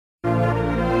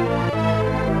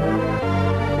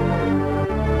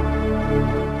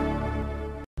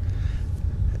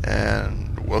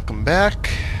Welcome back.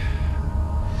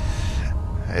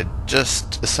 I had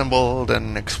just assembled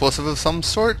an explosive of some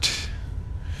sort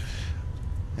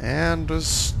and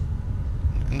was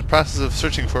in the process of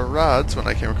searching for rods when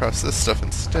I came across this stuff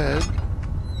instead.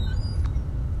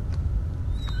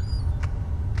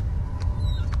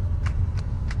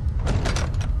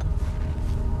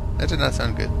 That did not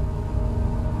sound good.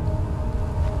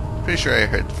 Pretty sure I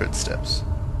heard footsteps.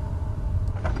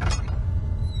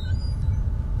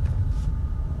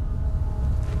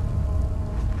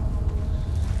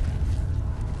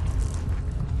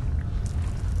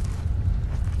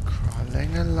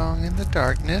 Crawling along in the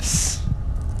darkness.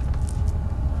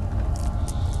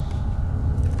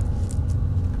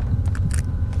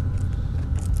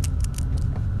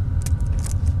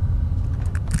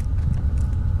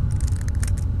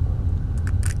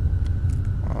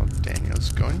 While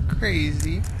Daniel's going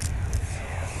crazy.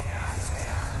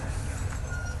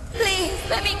 Please,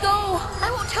 let me go.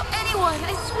 I won't tell anyone,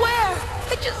 I swear.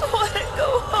 I just want to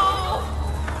go home.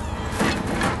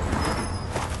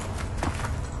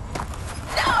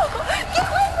 No! Get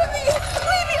away from me!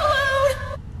 Leave me alone!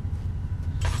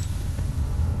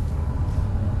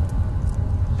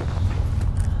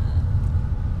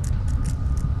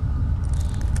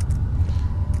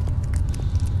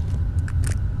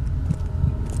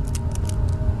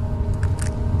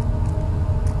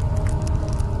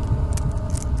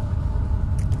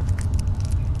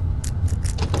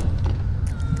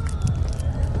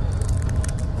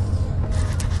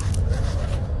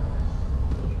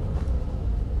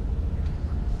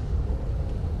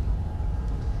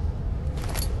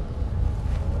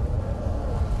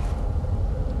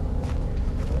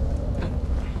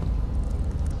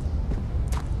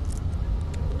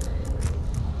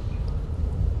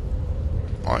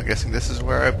 Oh, I'm guessing this is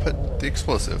where I put the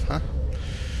explosive, huh?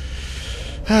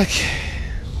 Okay.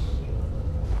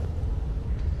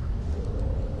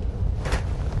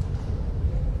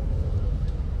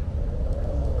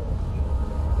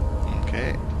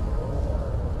 Okay.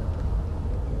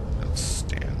 Don't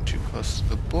stand too close to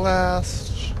the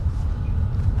blast.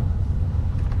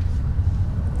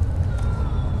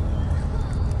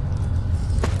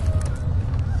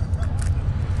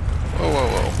 Whoa, whoa,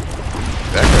 whoa.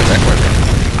 Backward, backward.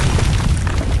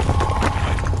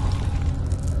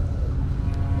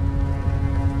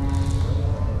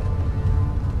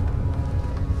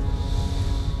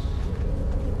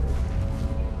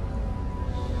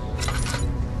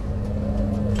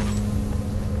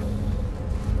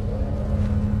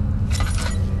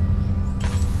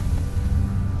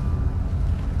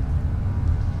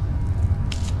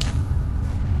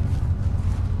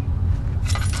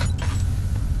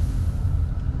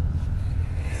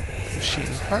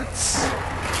 Machine parts.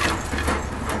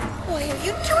 Why are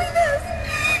you doing this?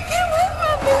 Get away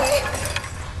from me!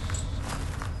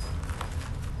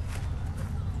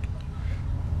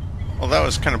 Well, that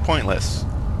was kind of pointless.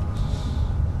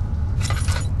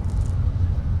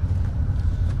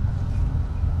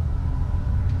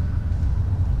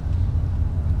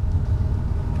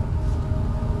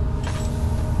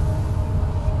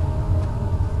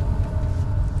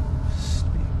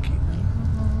 Sneaking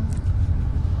along.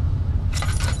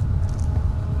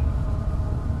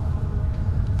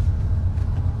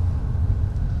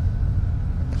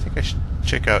 I think I should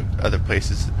check out other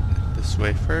places this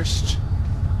way first.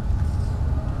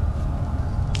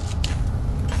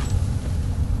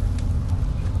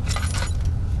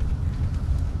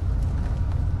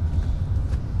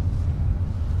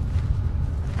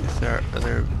 Is there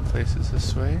other places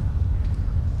this way?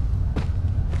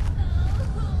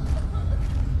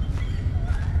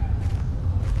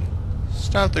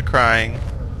 Stop the crying.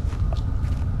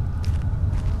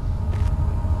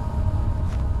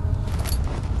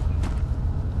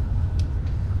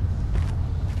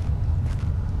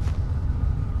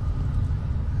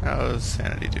 How's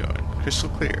Sanity doing? Crystal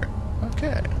clear.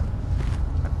 Okay.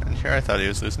 And here I thought he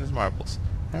was losing his marbles.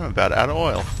 I'm about out of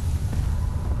oil.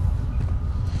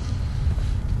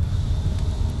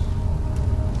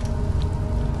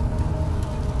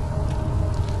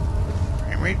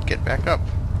 Frame rate, get back up.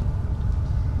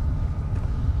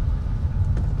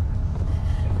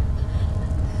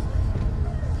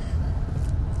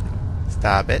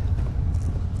 Stop it.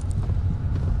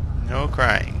 No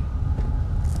crying.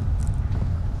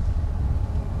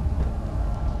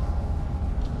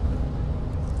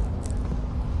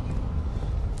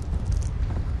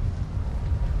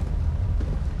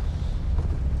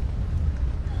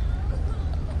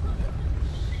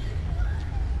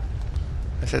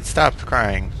 I said stop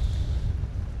crying.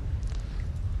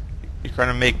 You're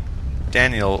gonna make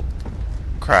Daniel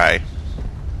cry.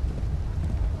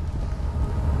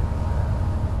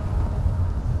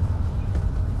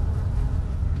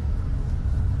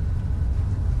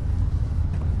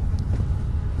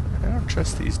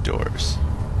 trust these doors.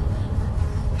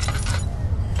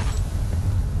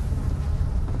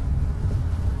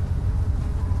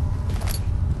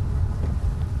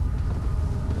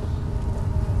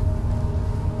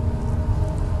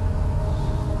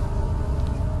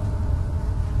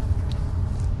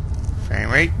 Frame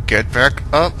rate, get back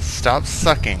up, stop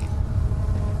sucking.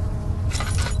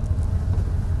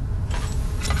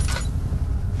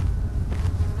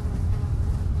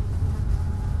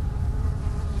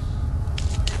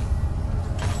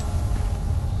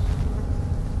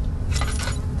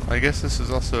 I guess this is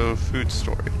also food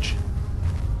storage.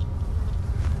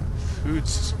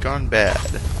 Food's gone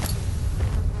bad.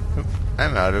 Oop,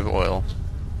 I'm out of oil.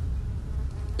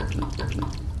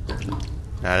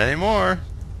 Not anymore.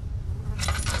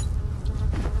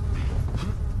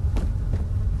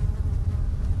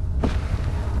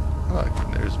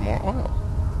 Look, there's more oil.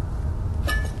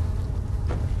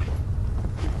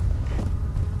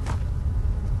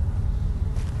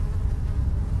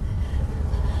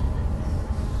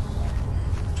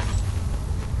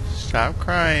 Stop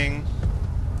crying.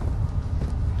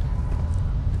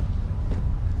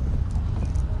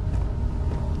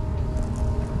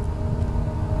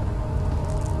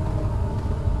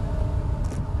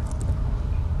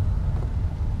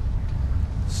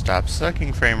 Stop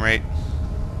sucking, frame rate.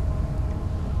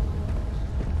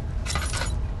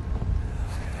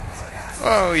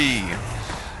 Oh, yeah.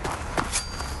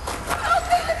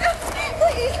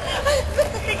 Please, I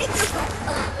beg you.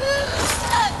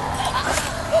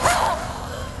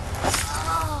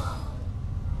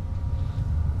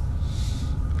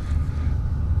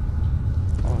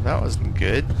 Oh, that wasn't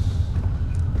good.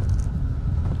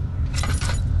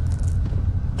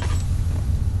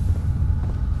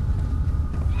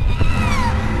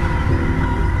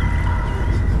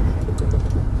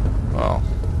 Well,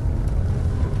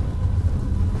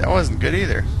 that wasn't good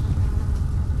either.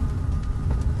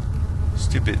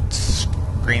 Stupid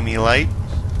screamy light.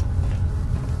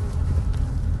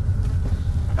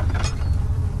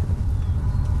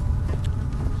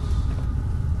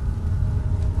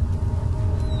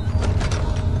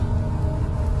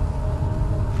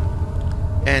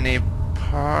 Any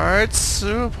parts?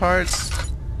 Ooh, parts.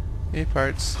 Any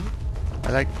parts?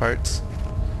 I like parts.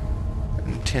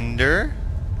 And tinder.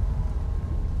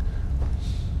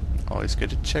 Always good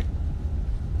to check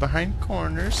behind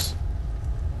corners.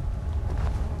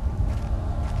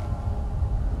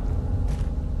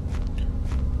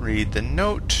 Read the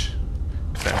note.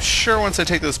 'Cause I'm sure once I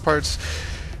take those parts,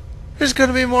 there's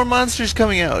gonna be more monsters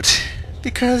coming out.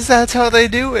 Because that's how they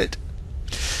do it.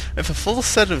 If a full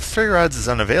set of 3 rods is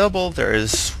unavailable, there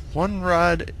is 1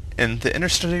 rod in the inner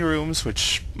study rooms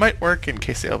which might work in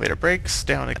case the elevator breaks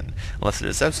down again. Unless it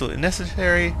is absolutely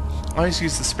necessary, always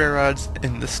use the spare rods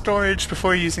in the storage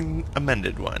before using a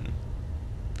mended one.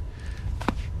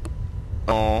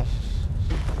 Oh.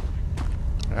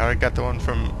 I already got the one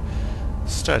from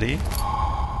study.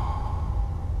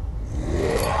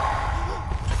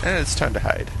 And it's time to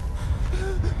hide.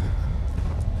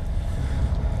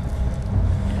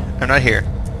 I'm not here.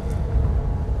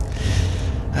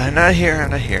 I'm not here,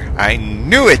 I'm not here. I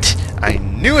knew it! I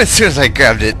knew as soon as I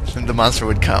grabbed it, the monster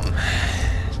would come.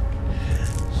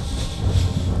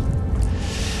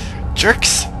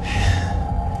 Jerks!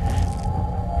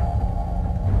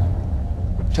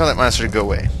 Tell that monster to go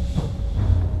away.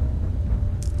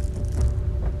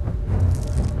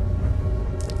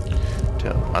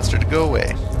 Tell the monster to go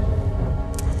away.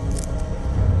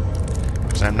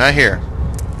 Because I'm not here.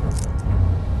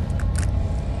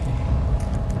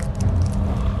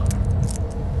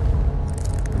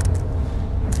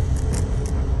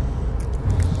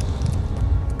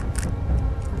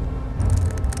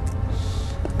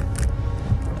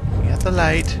 The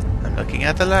light. I'm looking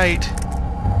at the light.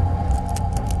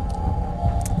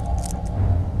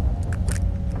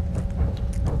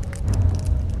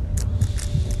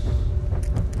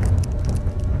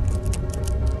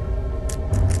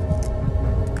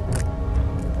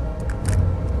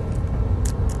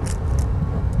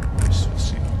 You're supposed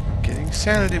to be getting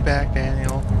sanity back,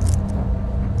 Daniel.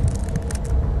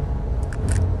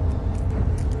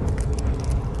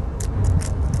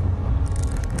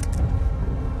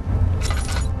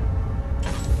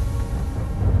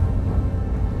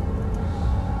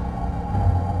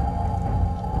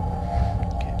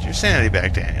 Your sanity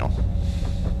back, Daniel.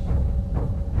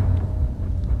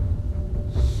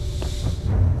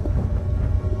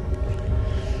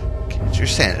 Get your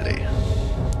sanity.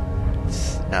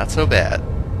 It's not so bad.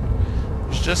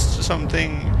 There's just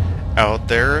something out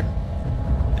there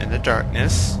in the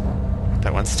darkness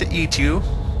that wants to eat you,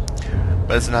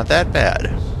 but it's not that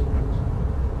bad.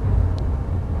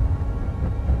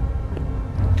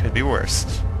 be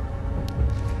worse.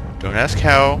 Don't ask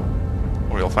how,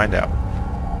 or you'll find out.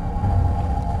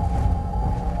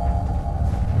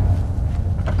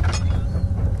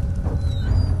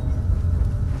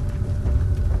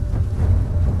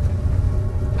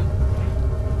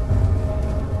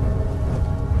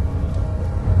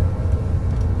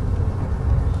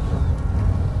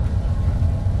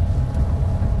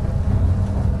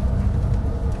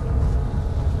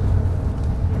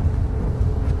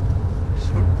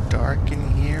 Dark in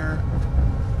here.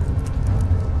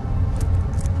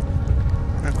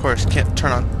 And of course, can't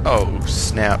turn on. Oh,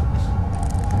 snap.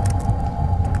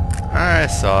 I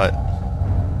saw it.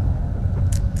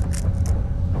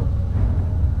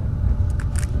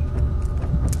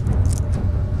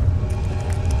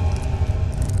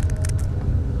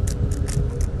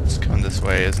 It's coming this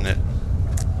way, isn't it?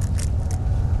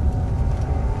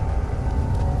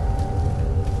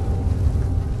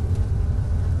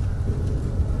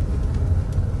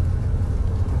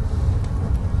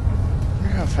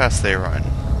 How fast they run.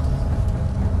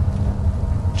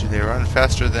 Do they run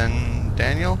faster than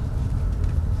Daniel?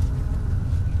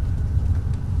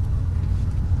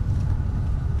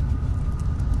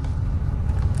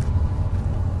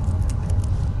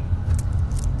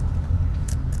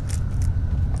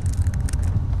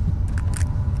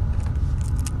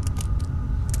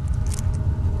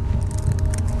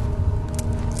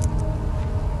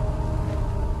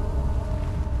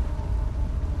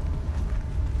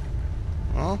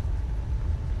 Well,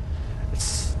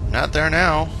 it's not there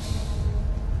now.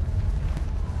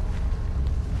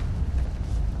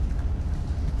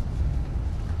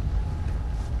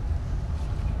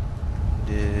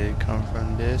 Did it come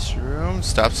from this room?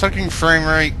 Stop sucking frame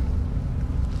rate.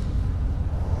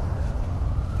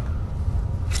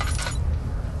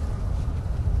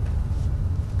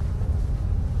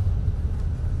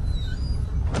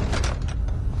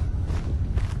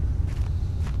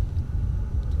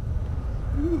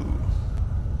 Ooh.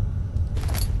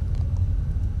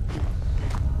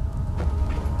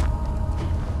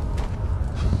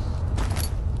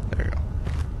 There we go.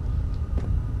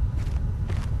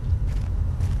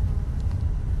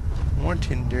 More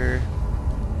tinder.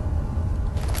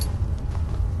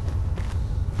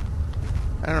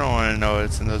 I don't want to know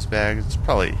what's in those bags. It's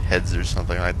probably heads or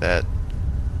something like that.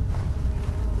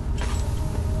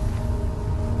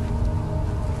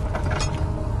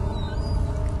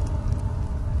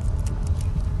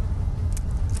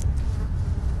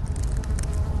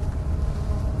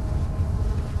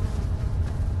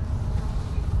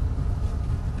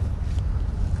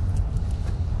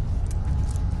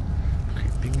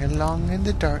 Creeping along in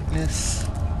the darkness.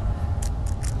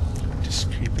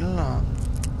 Just creeping along.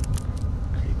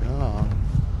 Creeping along.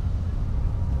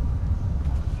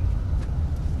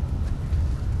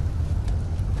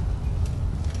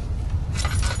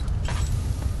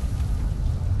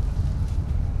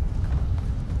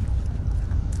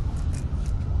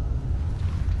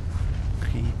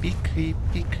 Creepy,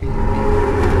 creepy, creepy.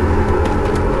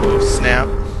 Oh, snap.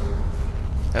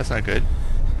 That's not good.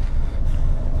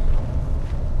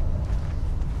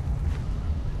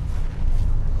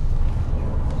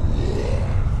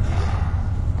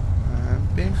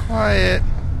 I'm being quiet.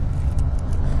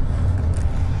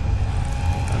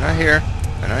 I'm not here.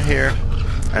 I'm not here.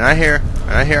 I'm not here. I'm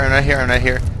not here. I'm not here. I'm not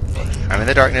here. I'm in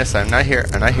the darkness. I'm not here.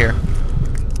 I'm not here.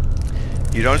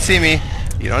 You don't see me.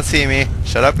 You don't see me.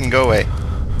 Shut up and go away.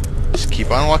 Just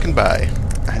keep on walking by.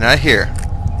 I'm not here.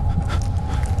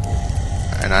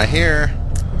 I'm not here.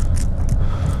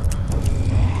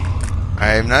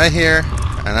 I'm not here.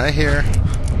 I'm not here.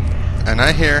 I'm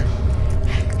not here.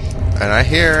 I'm not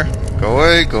here. Go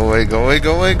away, go away, go away,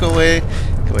 go away, go away.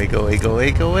 Go away, go away, go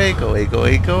away, go away, go away, go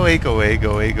away, go away, go away, go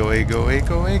away, go away, go away,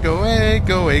 go away, go away,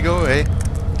 go away, go away.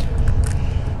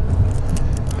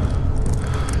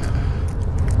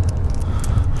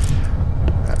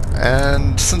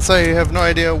 And since I have no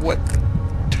idea what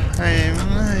time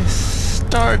I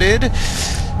started,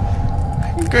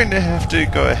 I'm going to have to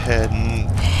go ahead and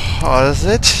pause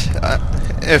it.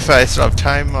 If I still have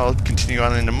time, I'll continue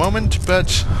on in a moment,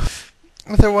 but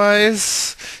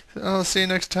otherwise, I'll see you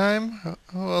next time.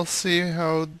 We'll see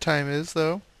how time is,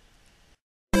 though.